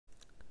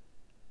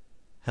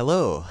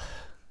Hello,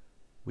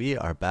 we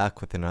are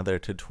back with another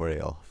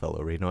tutorial,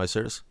 fellow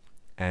renoisers,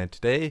 and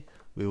today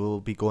we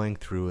will be going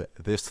through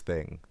this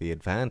thing, the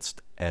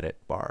Advanced Edit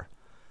Bar.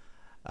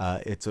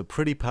 It's a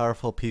pretty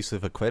powerful piece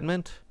of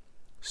equipment,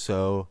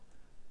 so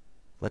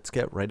let's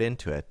get right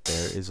into it.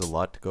 There is a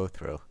lot to go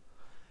through.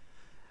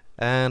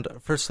 And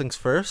first things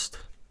first,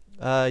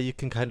 you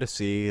can kind of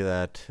see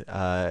that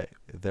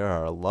there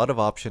are a lot of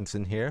options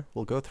in here.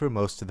 We'll go through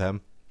most of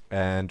them,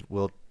 and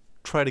we'll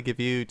try to give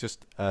you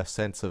just a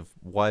sense of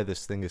why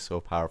this thing is so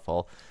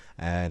powerful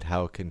and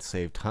how it can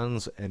save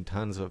tons and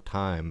tons of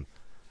time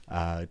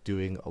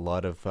doing a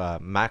lot of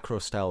macro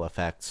style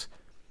effects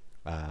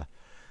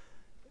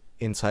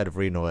inside of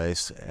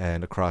Renoise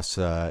and across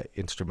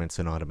instruments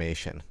and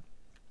automation.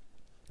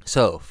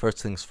 So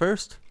first things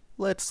first,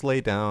 let's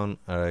lay down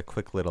a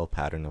quick little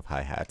pattern of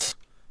hi-hats.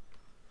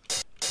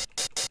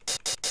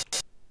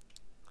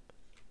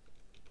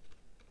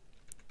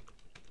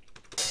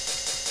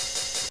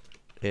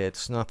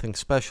 It's nothing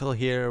special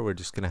here, we're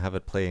just going to have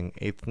it playing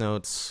eighth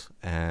notes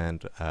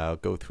and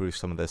go through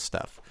some of this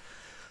stuff.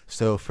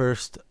 So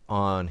first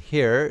on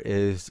here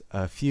is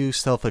a few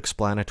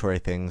self-explanatory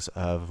things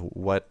of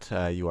what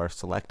you are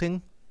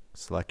selecting.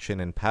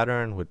 Selection and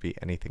pattern would be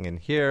anything in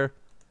here.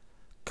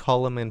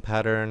 Column in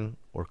pattern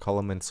or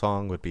column in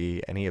song would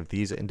be any of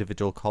these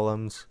individual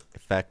columns,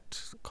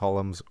 effect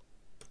columns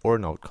or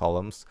note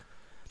columns.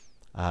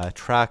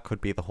 Track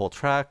would be the whole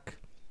track.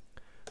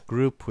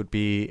 Group would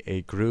be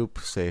a group,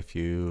 say if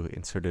you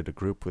inserted a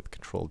group with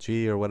Control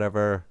G or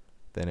whatever,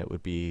 then it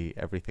would be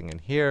everything in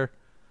here,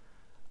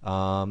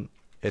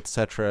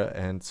 etc.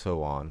 and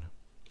so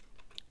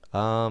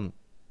on.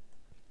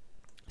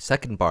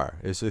 Second bar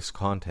is this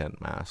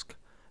content mask.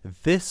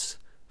 This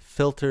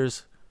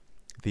filters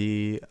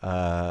the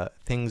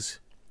things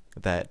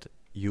that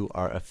you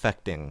are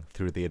affecting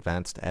through the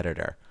advanced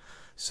editor.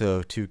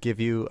 So to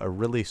give you a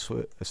really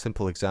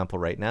simple example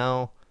right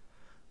now,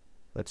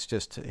 let's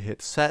just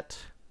hit set,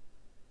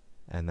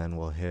 and then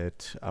we'll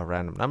hit a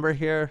random number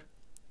here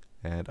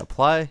and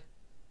apply.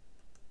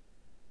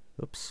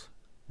 Oops,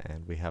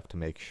 and we have to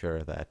make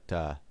sure that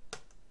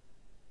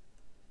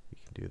we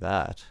can do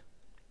that.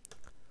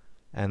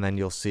 And then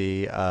you'll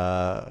see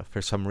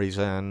for some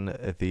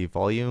reason the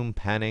volume,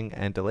 panning,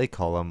 and delay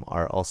column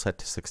are all set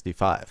to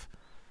 65.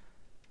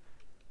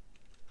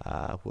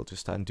 We'll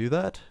just undo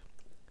that.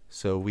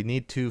 So we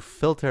need to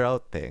filter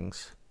out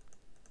things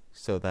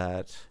so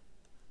that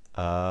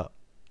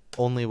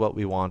only what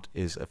we want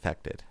is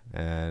affected,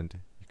 and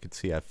you can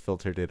see I've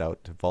filtered it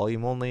out to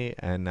volume only,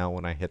 and now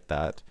when I hit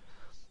that,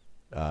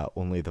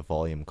 only the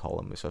volume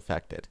column is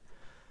affected.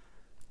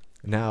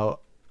 Now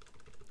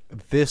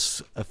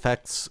this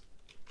affects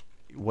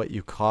what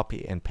you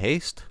copy and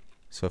paste.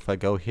 So if I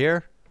go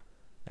here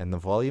and the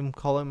volume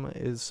column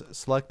is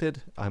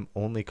selected, I'm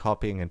only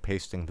copying and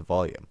pasting the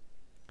volume.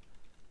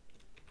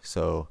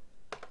 So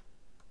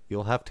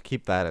you'll have to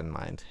keep that in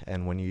mind,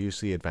 and when you use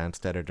the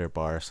advanced editor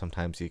bar,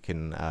 sometimes you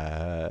can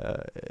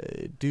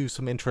do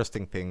some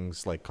interesting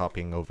things like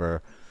copying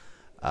over,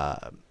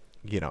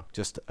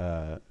 just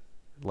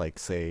like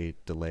say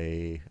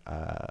delay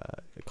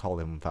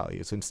column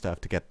values and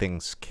stuff to get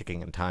things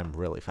kicking in time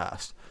really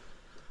fast.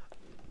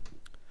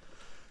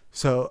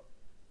 So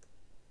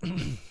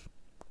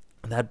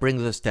that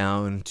brings us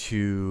down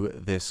to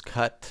this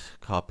cut,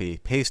 copy,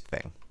 paste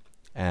thing,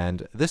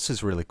 and this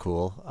is really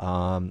cool.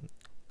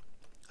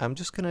 I'm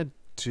just going to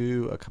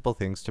do a couple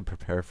things to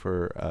prepare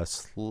for a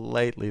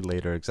slightly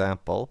later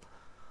example.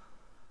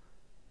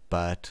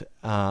 But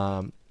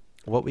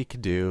what we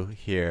can do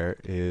here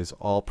is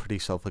all pretty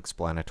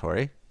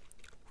self-explanatory.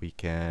 We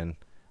can,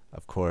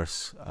 of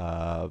course,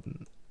 go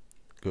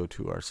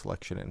to our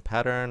selection and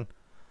pattern.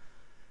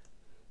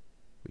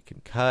 We can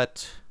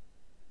cut,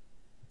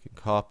 we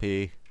can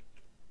copy,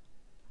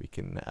 we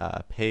can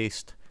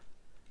paste,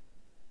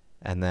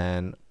 and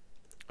then,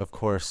 of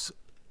course,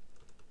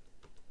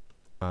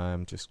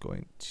 I'm just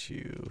going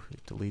to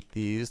delete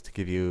these to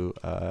give you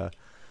a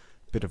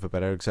bit of a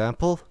better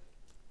example.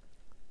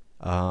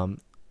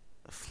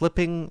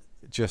 Flipping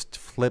just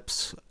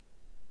flips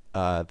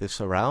this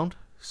around.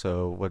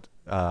 So what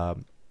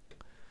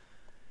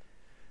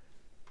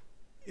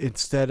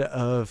instead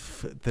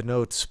of the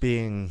notes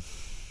being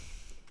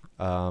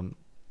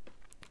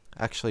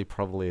actually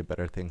probably a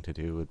better thing to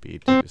do would be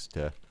to just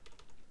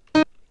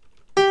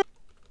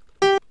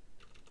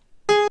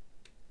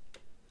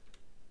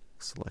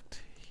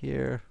select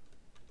here.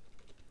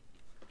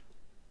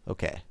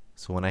 Okay,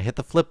 so when I hit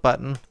the flip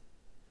button,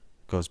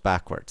 it goes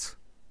backwards.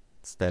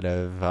 Instead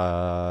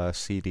of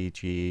C, D,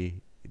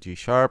 G, G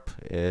sharp,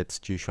 it's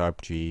G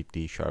sharp, G,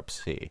 D sharp,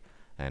 C.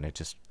 And it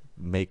just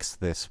makes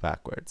this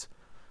backwards.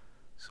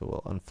 So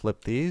we'll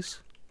unflip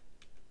these.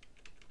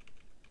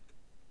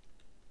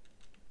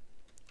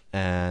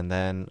 And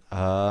then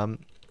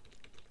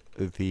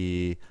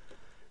the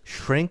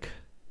shrink,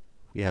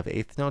 we have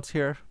eighth notes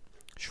here,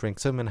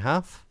 shrinks them in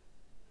half.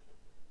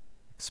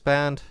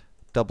 Expand,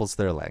 doubles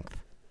their length.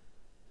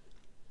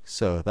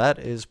 So that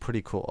is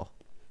pretty cool.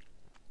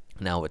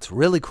 Now what's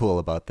really cool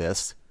about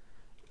this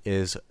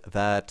is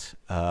that,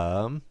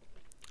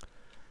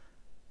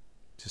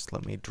 just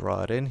let me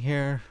draw it in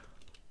here.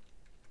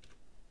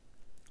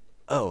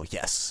 Oh,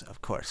 yes,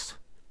 of course.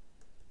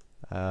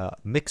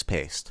 Mix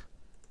paste.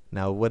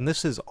 Now, when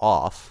this is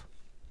off,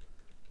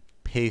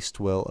 paste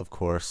will, of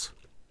course,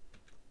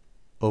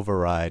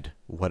 override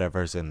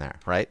whatever's in there,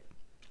 right?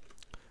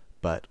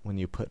 But when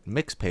you put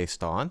mix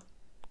paste on,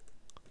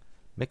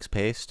 mix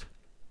paste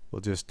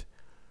will just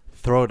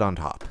throw it on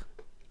top.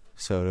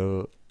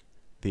 So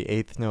the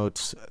eighth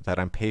notes that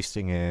I'm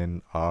pasting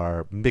in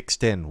are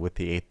mixed in with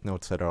the eighth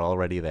notes that are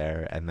already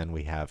there, and then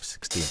we have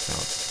 16th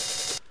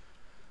notes,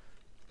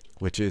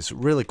 which is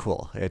really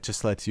cool. It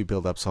just lets you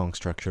build up song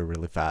structure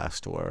really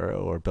fast,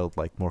 or build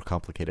like more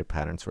complicated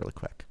patterns really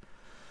quick.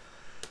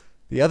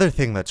 The other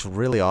thing that's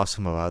really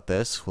awesome about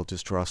this, we'll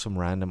just draw some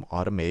random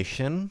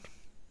automation,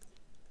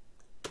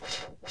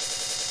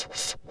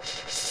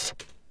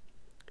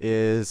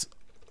 is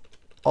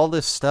all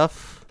this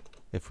stuff,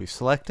 if we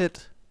select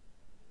it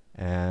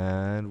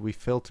and we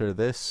filter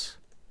this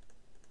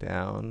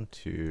down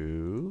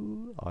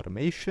to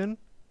automation,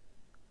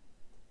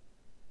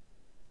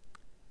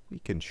 we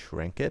can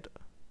shrink it.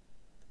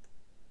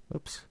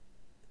 Oops.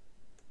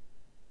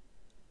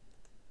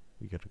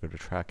 We gotta go to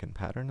track and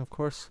pattern, of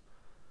course.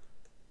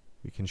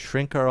 We can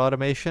shrink our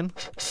automation.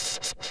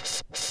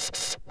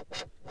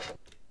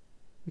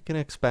 We can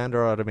expand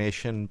our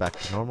automation back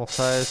to normal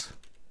size.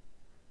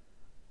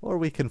 Or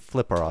we can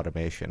flip our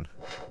automation.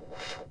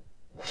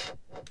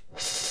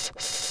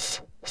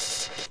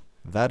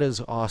 That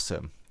is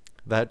awesome.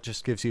 That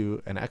just gives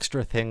you an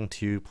extra thing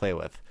to play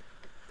with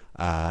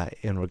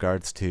in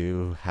regards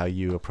to how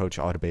you approach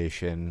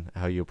automation,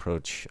 how you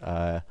approach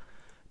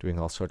doing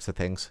all sorts of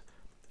things.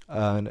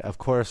 And of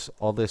course,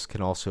 all this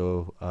can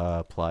also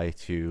apply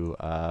to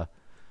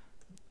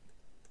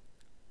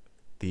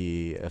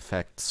the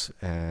effects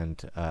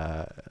and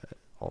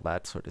all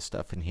that sort of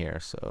stuff in here.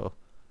 So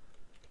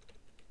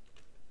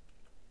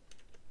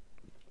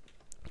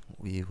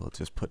we will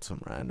just put some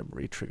random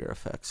retrigger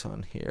effects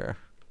on here.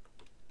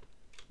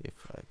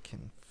 If I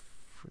can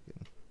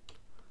friggin...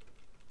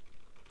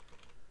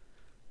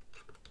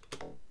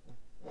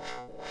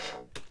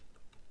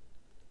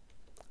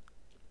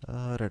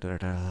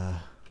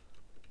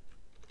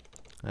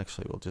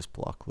 Actually, we'll just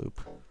block loop.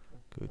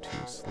 Go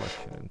to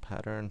selection and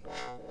pattern.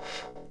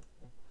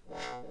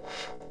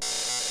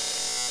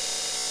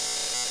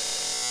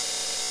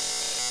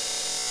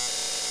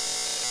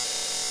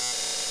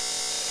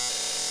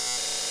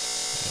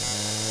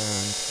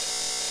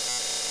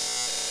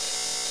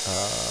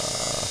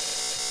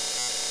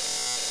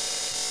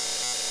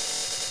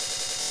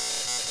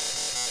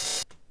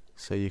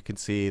 So you can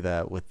see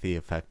that with the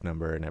effect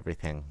number and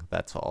everything,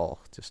 that's all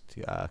just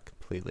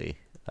completely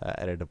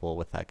editable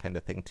with that kind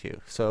of thing too.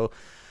 So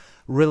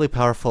really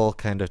powerful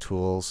kind of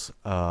tools.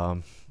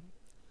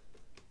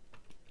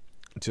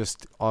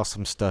 Just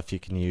awesome stuff you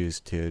can use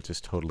to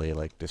just totally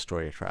like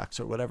destroy your tracks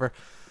or whatever.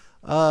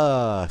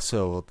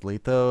 So we'll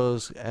delete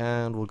those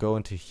and we'll go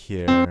into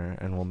here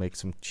and we'll make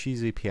some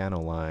cheesy piano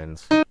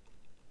lines.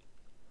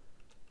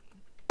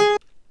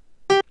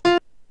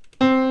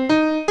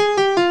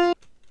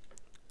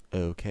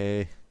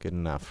 Okay, good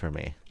enough for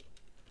me.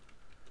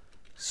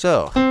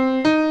 So,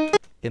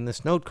 in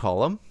this node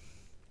column,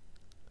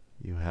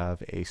 you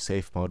have a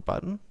safe mode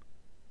button.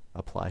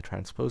 Apply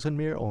transpose and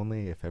mirror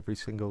only if every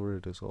single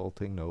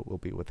resulting note will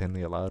be within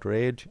the allowed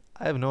range.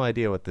 I have no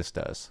idea what this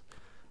does.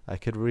 I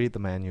could read the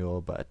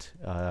manual, but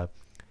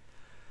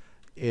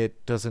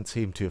it doesn't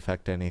seem to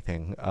affect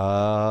anything.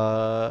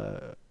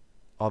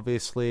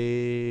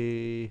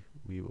 Obviously,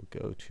 we will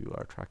go to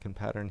our track and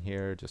pattern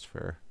here just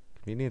for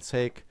convenience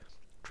sake.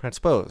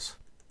 Transpose.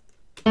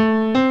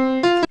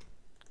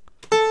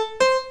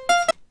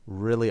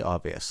 Really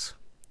obvious.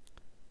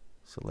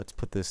 So let's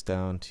put this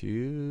down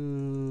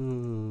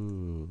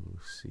to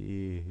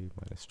C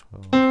minus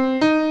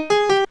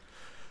 12.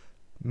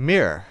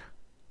 Mirror.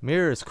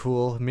 Mirror is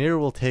cool. Mirror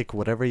will take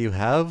whatever you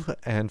have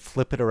and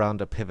flip it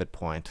around a pivot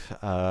point,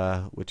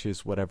 which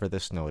is whatever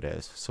this node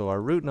is. So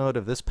our root node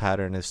of this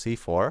pattern is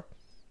C4.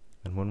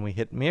 And when we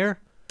hit mirror,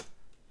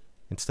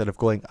 instead of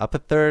going up a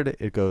third,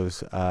 it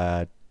goes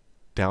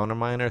down a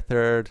minor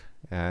third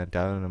and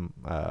down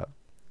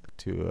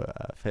to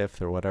a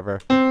fifth or whatever.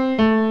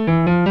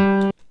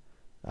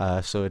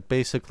 So it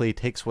basically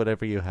takes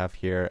whatever you have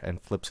here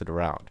and flips it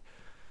around.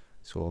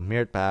 So we'll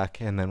mirror it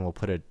back and then we'll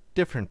put a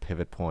different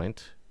pivot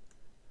point.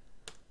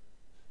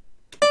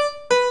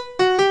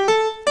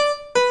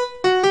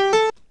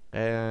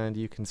 And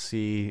you can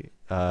see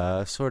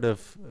sort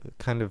of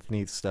kind of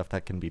neat stuff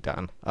that can be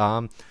done.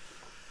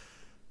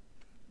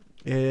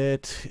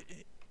 It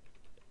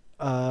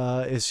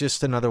is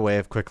just another way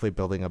of quickly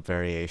building up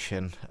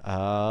variation.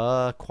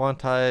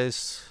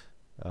 Quantize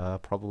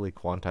probably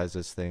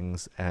quantizes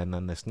things, and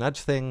then this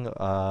nudge thing,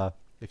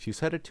 if you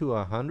set it to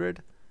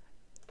 100,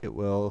 it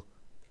will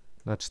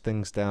nudge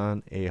things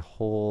down a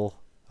whole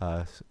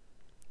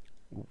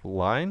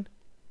line.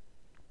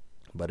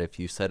 But if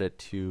you set it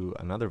to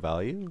another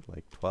value,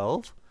 like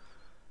 12,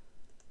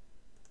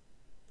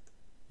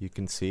 you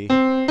can see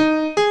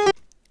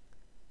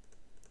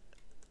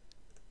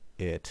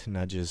it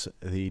nudges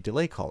the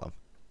delay column.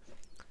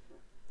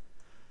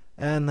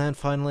 And then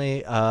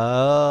finally,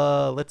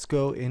 let's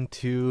go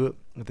into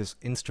this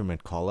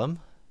instrument column,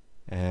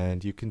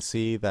 and you can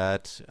see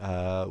that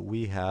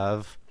we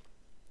have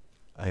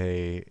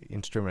a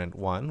instrument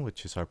 1,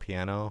 which is our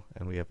piano,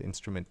 and we have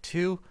instrument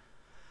 2.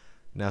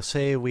 Now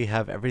say we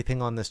have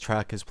everything on this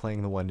track is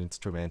playing the one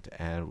instrument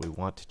and we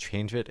want to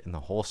change it in the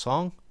whole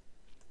song.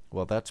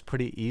 Well, that's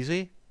pretty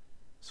easy.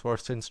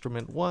 Source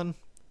instrument 1,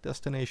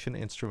 destination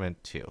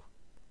instrument 2.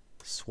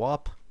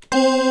 Swap.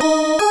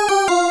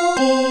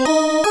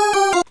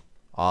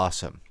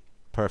 Awesome.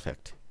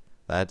 Perfect.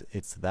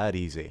 It's that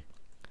easy.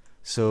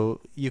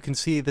 So you can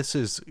see this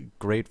is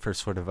great for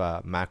sort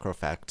of macro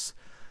effects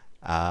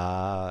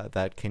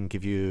that can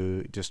give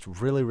you just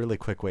really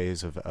quick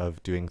ways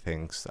of doing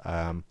things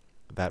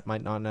that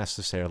might not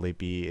necessarily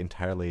be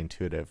entirely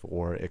intuitive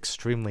or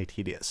extremely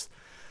tedious.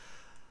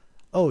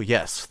 Oh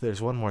yes,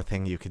 there's one more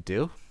thing you could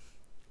do.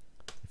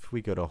 If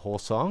we go to whole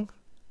song,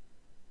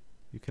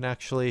 you can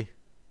actually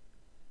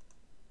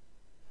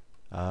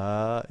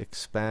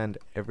expand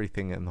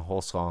everything in the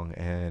whole song,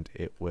 and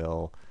it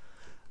will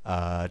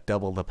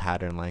double the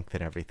pattern length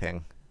and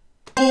everything.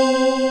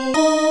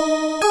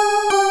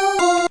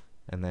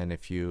 And then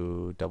if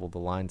you double the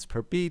lines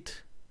per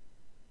beat,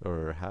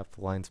 or half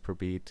the lines per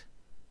beat,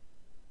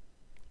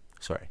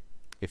 sorry,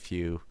 if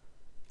you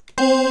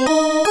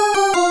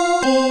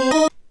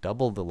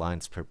double the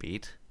lines per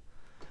beat,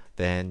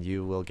 then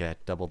you will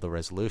get double the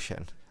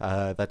resolution.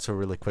 That's a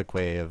really quick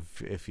way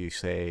of, if you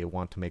say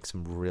want to make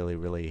some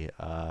really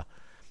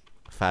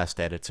fast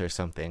edits or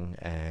something,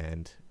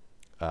 and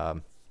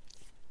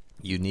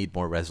you need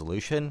more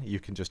resolution,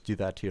 you can just do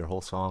that to your whole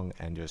song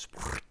and just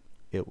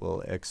it will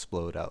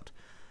explode out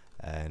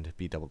and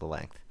be double the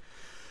length.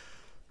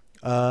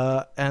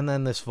 And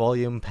then this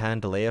volume pan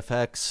delay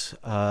effects,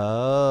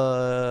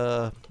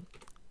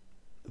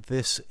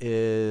 this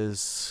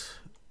is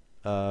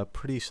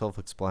pretty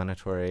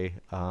self-explanatory.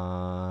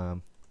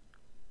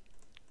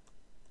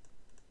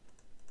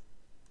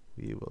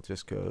 We will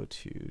just go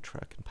to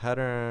track and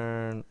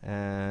pattern,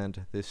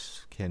 and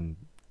this can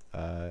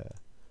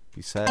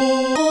be set.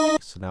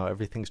 So now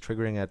everything's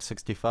triggering at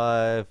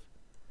 65.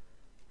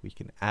 We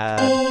can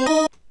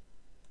add,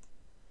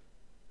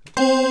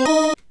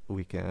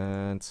 we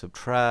can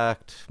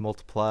subtract,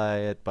 multiply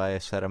it by a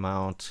set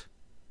amount,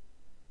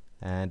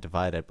 and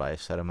divide it by a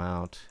set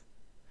amount.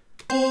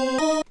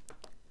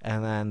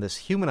 And then this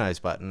humanize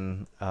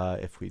button,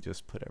 if we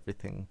just put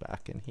everything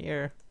back in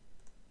here,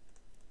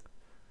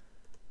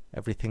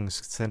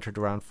 everything's centered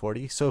around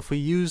 40. So if we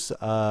use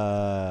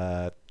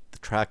the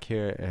track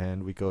here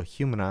and we go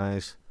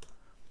humanize,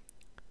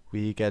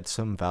 we get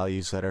some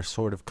values that are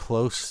sort of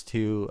close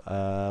to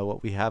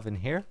what we have in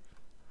here.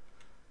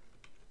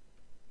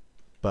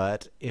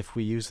 But if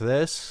we use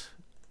this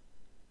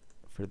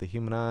for the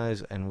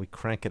humanize and we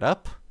crank it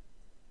up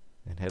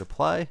and hit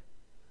apply,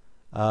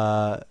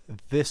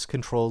 this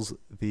controls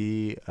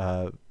the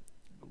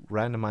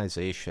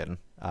randomization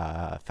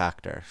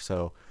factor.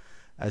 So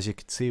as you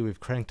can see, we've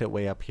cranked it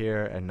way up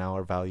here, and now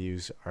our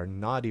values are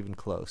not even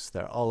close.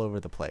 They're all over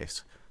the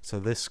place. So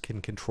this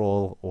can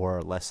control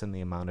or lessen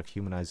the amount of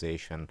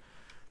humanization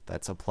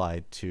that's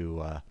applied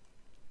to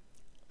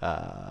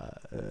a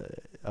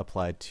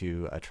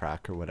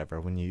track or whatever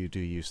when you do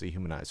use the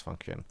humanize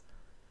function.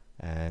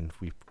 And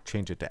we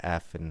change it to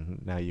F,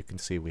 and now you can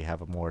see we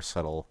have a more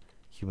subtle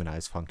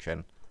humanize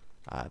function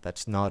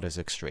that's not as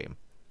extreme.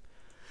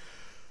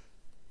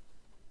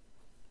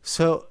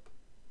 So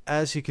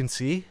as you can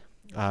see,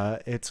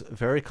 it's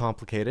very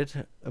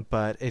complicated,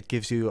 but it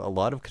gives you a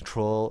lot of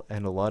control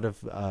and a lot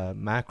of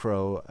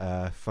macro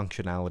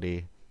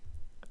functionality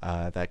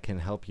that can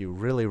help you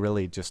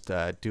really just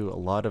do a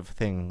lot of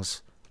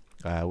things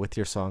with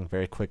your song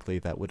very quickly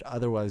that would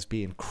otherwise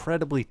be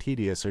incredibly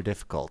tedious or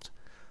difficult.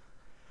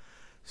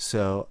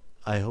 So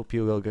I hope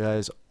you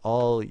guys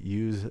all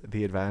use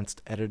the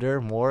advanced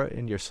editor more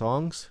in your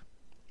songs.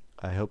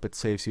 I hope it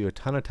saves you a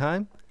ton of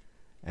time.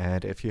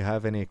 And if you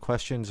have any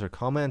questions or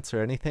comments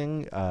or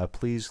anything,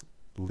 please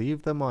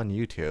leave them on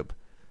YouTube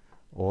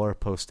or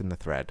post in the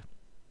thread.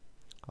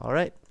 All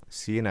right,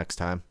 see you next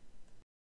time.